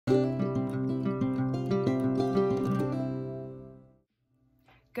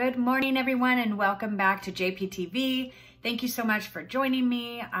Good morning, everyone, and welcome back to JPTV. Thank you so much for joining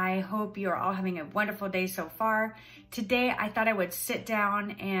me. I hope you're all having a wonderful day so far. Today, I thought I would sit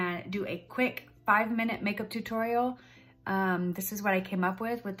down and do a quick 5-minute makeup tutorial. This is what I came up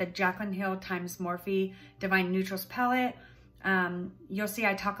with the Jaclyn Hill x Morphe Divine Neutrals palette. You'll see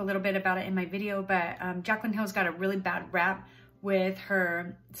I talk a little bit about it in my video, but Jaclyn Hill's got a really bad rap with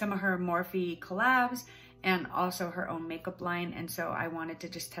some of her Morphe collabs and also her own makeup line. And so I wanted to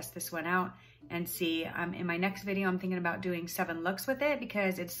just test this one out and see. In my next video, I'm thinking about doing 7 looks with it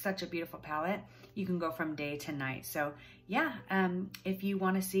because it's such a beautiful palette. You can go from day to night. So yeah, if you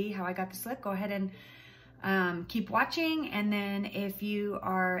want to see how I got this look, go ahead and keep watching. And then if you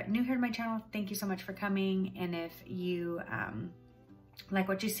are new here to my channel, thank you so much for coming. And if you like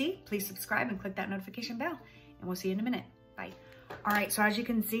what you see, please subscribe and click that notification bell, and we'll see you in a minute. Bye. All right, so as you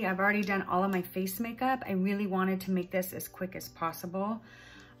can see, I've already done all of my face makeup. I really wanted to make this as quick as possible.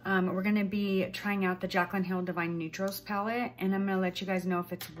 We're gonna be trying out the Jaclyn Hill Divine Neutrals palette, and I'm gonna let you guys know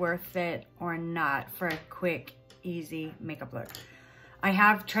if it's worth it or not for a quick, easy makeup look. I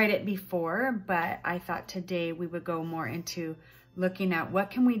have tried it before, but I thought today we would go more into looking at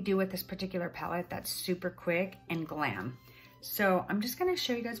what can we do with this particular palette that's super quick and glam. So I'm just gonna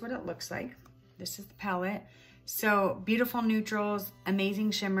show you guys what it looks like. This is the palette. So beautiful neutrals,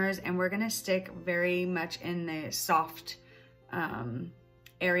 amazing shimmers, and we're gonna stick very much in the soft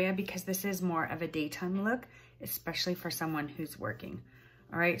area because this is more of a daytime look, especially for someone who's working.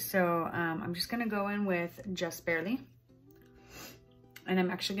 All right, so I'm just gonna go in with Just Barely, and I'm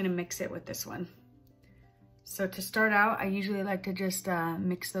actually gonna mix it with this one. So to start out, I usually like to just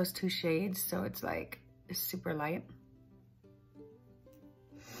mix those 2 shades so it's like super light,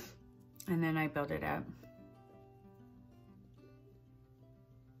 and then I build it up.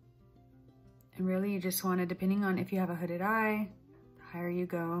 And really you just want to, depending on if you have a hooded eye, the higher you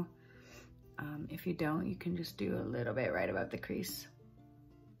go. If you don't, you can just do a little bit right above the crease.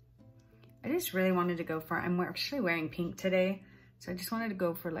 I just really wanted to go for, I'm actually wearing pink today. So I just wanted to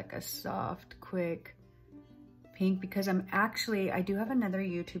go for like a soft, quick pink because I do have another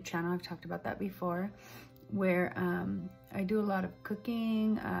YouTube channel, I've talked about that before, where I do a lot of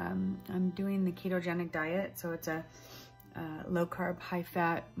cooking. I'm doing the ketogenic diet, so it's a low carb, high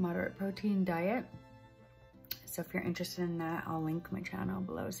fat, moderate protein diet. So if you're interested in that, I'll link my channel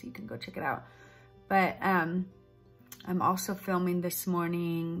below so you can go check it out. But I'm also filming this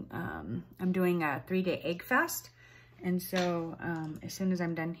morning. I'm doing a 3-day egg fast. And so as soon as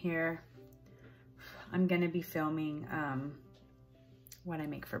I'm done here, I'm gonna be filming what I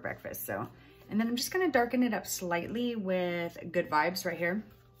make for breakfast. So, and then I'm just gonna darken it up slightly with Good Vibes right here.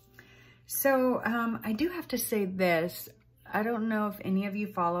 So I do have to say this. I don't know if any of you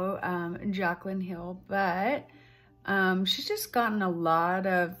follow Jaclyn Hill, but she's just gotten a lot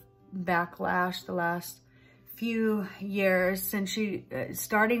of backlash the last few years since she,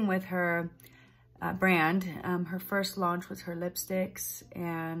 starting with her brand. Her first launch was her lipsticks,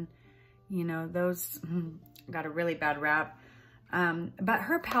 and you know, those got a really bad rap. But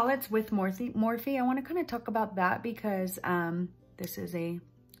her palettes with Morphe, I want to kind of talk about that because this is a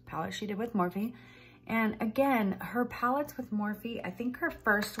palette she did with Morphe. And again, her palettes with Morphe, I think her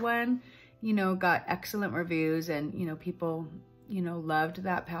first one, you know, got excellent reviews and, you know, people, you know, loved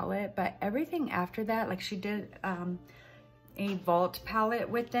that palette. But everything after that, like she did a vault palette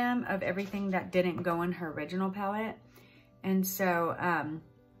with them of everything that didn't go in her original palette. And so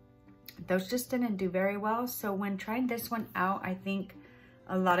those just didn't do very well. So when trying this one out, I think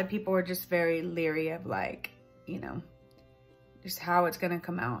a lot of people were just very leery of like, you know, just how it's gonna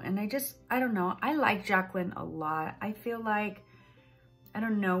come out. And I don't know, I like Jaclyn a lot. I feel like, I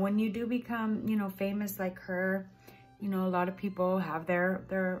don't know, when you do become, you know, famous like her, you know, a lot of people have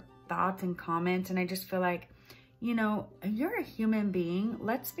their thoughts and comments, and I just feel like, you know, you're a human being.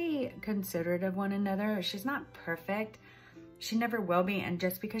 Let's be considerate of one another. She's not perfect. She never will be, and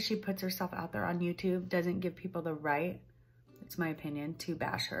just because she puts herself out there on YouTube doesn't give people the right, it's my opinion, to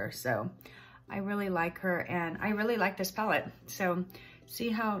bash her. So I really like her, and I really like this palette. So see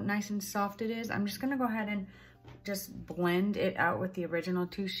how nice and soft it is? I'm just gonna go ahead and just blend it out with the original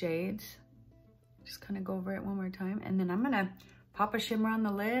 2 shades. Just kind of go over it one more time. And then I'm gonna pop a shimmer on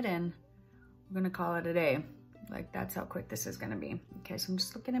the lid and we're gonna call it a day. Like that's how quick this is gonna be. Okay, so I'm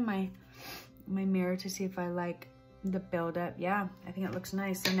just looking in my mirror to see if I like the buildup. Yeah, I think it looks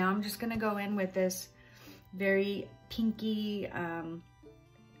nice. So now I'm just gonna go in with this very pinky,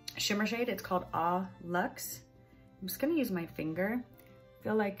 shimmer shade. It's called Ah Luxe. I'm just gonna use my finger. I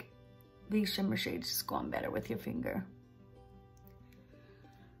feel like these shimmer shades just go on better with your finger.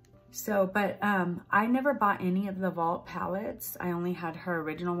 So, but I never bought any of the Vault palettes. I only had her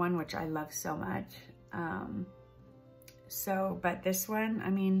original one, which I love so much. But this one, I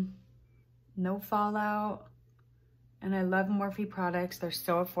mean, no fallout. And I love Morphe products. They're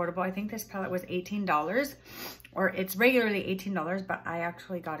so affordable. I think this palette was $18, or it's regularly $18, but I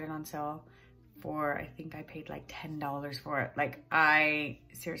actually got it on sale for, I think I paid like $10 for it. Like, I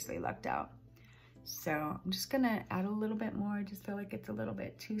seriously lucked out. So I'm just gonna add a little bit more. I just feel like it's a little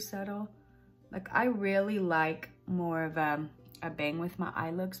bit too subtle. Like, I really like more of a bang with my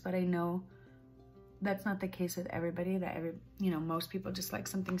eye looks, but I know that's not the case with everybody. Most people just like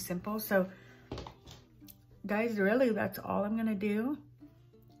something simple. So guys, really, that's all I'm gonna do.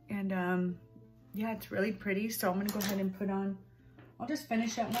 And yeah, it's really pretty. So I'm gonna go ahead and put on, I'll just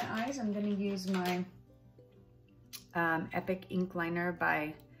finish up my eyes. I'm gonna use my Epic Ink Liner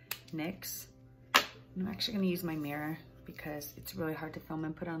by NYX. I'm actually gonna use my mirror because it's really hard to film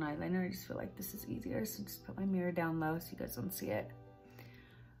and put on eyeliner. I just feel like this is easier. So just put my mirror down low so you guys don't see it.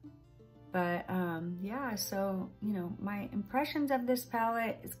 But yeah, so, my impressions of this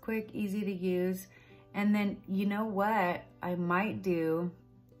palette is quick, easy to use. And then, you know what I might do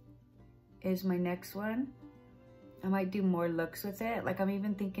is my next one, I might do more looks with it. Like, I'm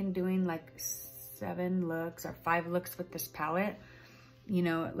even thinking doing like 7 looks or 5 looks with this palette,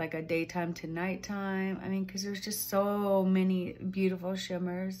 like a daytime to nighttime. I mean, because there's just so many beautiful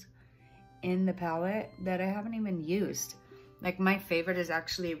shimmers in the palette that I haven't even used. Like, my favorite is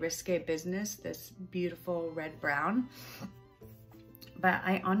actually Risque Business, this beautiful red brown. But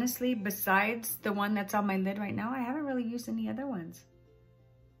I honestly, besides the one that's on my lid right now, I haven't really used any other ones.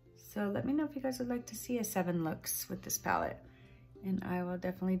 So let me know if you guys would like to see a 7 looks with this palette. And I will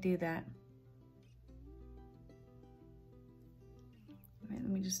definitely do that. All right,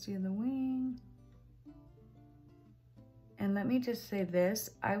 let me just do the wing. And let me just say this,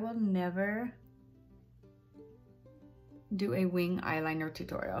 I will never do a wing eyeliner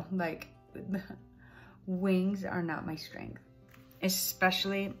tutorial. Like, wings are not my strength.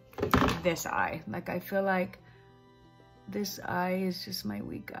 Especially this eye. Like, I feel like this eye is just my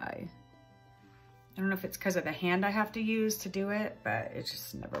weak eye. I don't know if it's because of the hand I have to use to do it, but it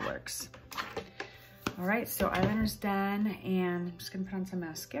just never works. All right, so eyeliner's done, and I'm just gonna put on some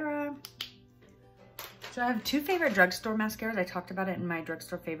mascara. So I have 2 favorite drugstore mascaras. I talked about it in my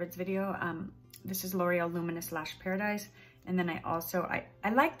drugstore favorites video. This is L'Oreal Luminous Lash Paradise. And then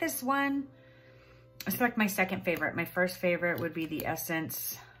I like this one. It's like my second favorite. My first favorite would be the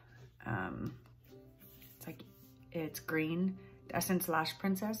Essence. It's green. The Essence Lash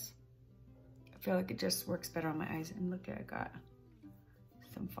Princess. I feel like it just works better on my eyes. And look, I got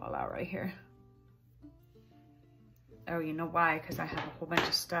some fallout right here. Oh, you know why? Because I have a whole bunch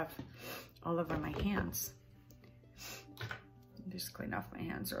of stuff all over my hands. Just clean off my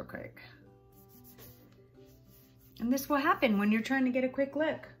hands real quick. And this will happen when you're trying to get a quick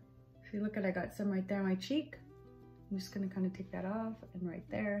look. See, look at, I got some right there on my cheek. I'm just gonna kind of take that off, and right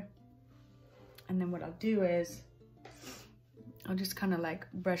there. And then what I'll do is, I'll just kind of like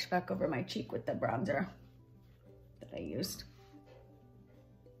brush back over my cheek with the bronzer that I used.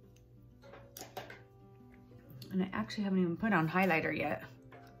 And I actually haven't even put on highlighter yet.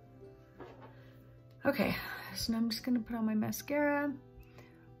 Okay, so now I'm just gonna put on my mascara.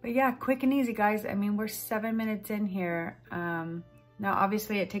 But yeah, quick and easy, guys. I mean, we're 7 minutes in here. Now,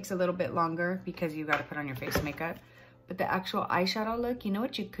 obviously, it takes a little bit longer because you got to put on your face makeup. But the actual eyeshadow look, you know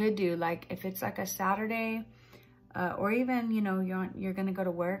what you could do? Like, if it's like a Saturday, or even, you're going to go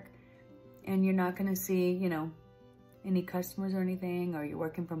to work and you're not going to see, any customers or anything, or you're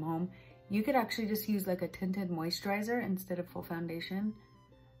working from home, you could actually just use like a tinted moisturizer instead of full foundation.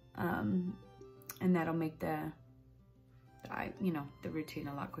 And that'll make the routine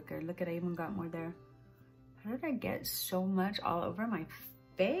a lot quicker. Look at, I even got more there. How did I get so much all over my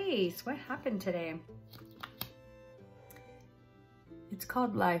face? What happened today? It's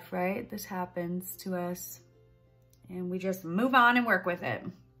called life, right? This happens to us and we just move on and work with it.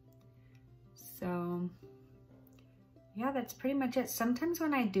 So yeah, that's pretty much it. Sometimes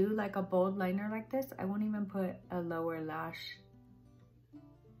when I do like a bold liner like this, I won't even put a lower lash.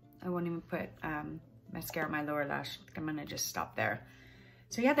 I won't even put mascara on my lower lash. I'm gonna just stop there.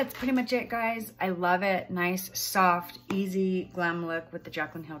 So yeah, that's pretty much it, guys. I love it. Nice, soft, easy glam look with the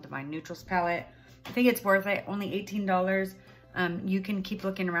Jaclyn Hill Divine Neutrals palette. I think it's worth it. Only $18. You can keep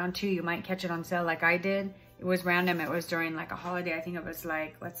looking around too. You might catch it on sale like I did. It was random. It was during like a holiday. I think it was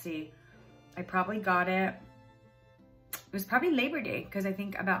like, let's see. I probably got it. It was probably Labor Day, because I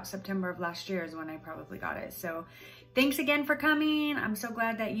think about September of last year is when I probably got it. So thanks again for coming. I'm so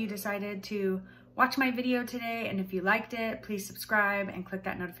glad that you decided to watch my video today. And if you liked it, please subscribe and click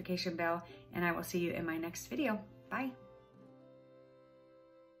that notification bell. And I will see you in my next video. Bye.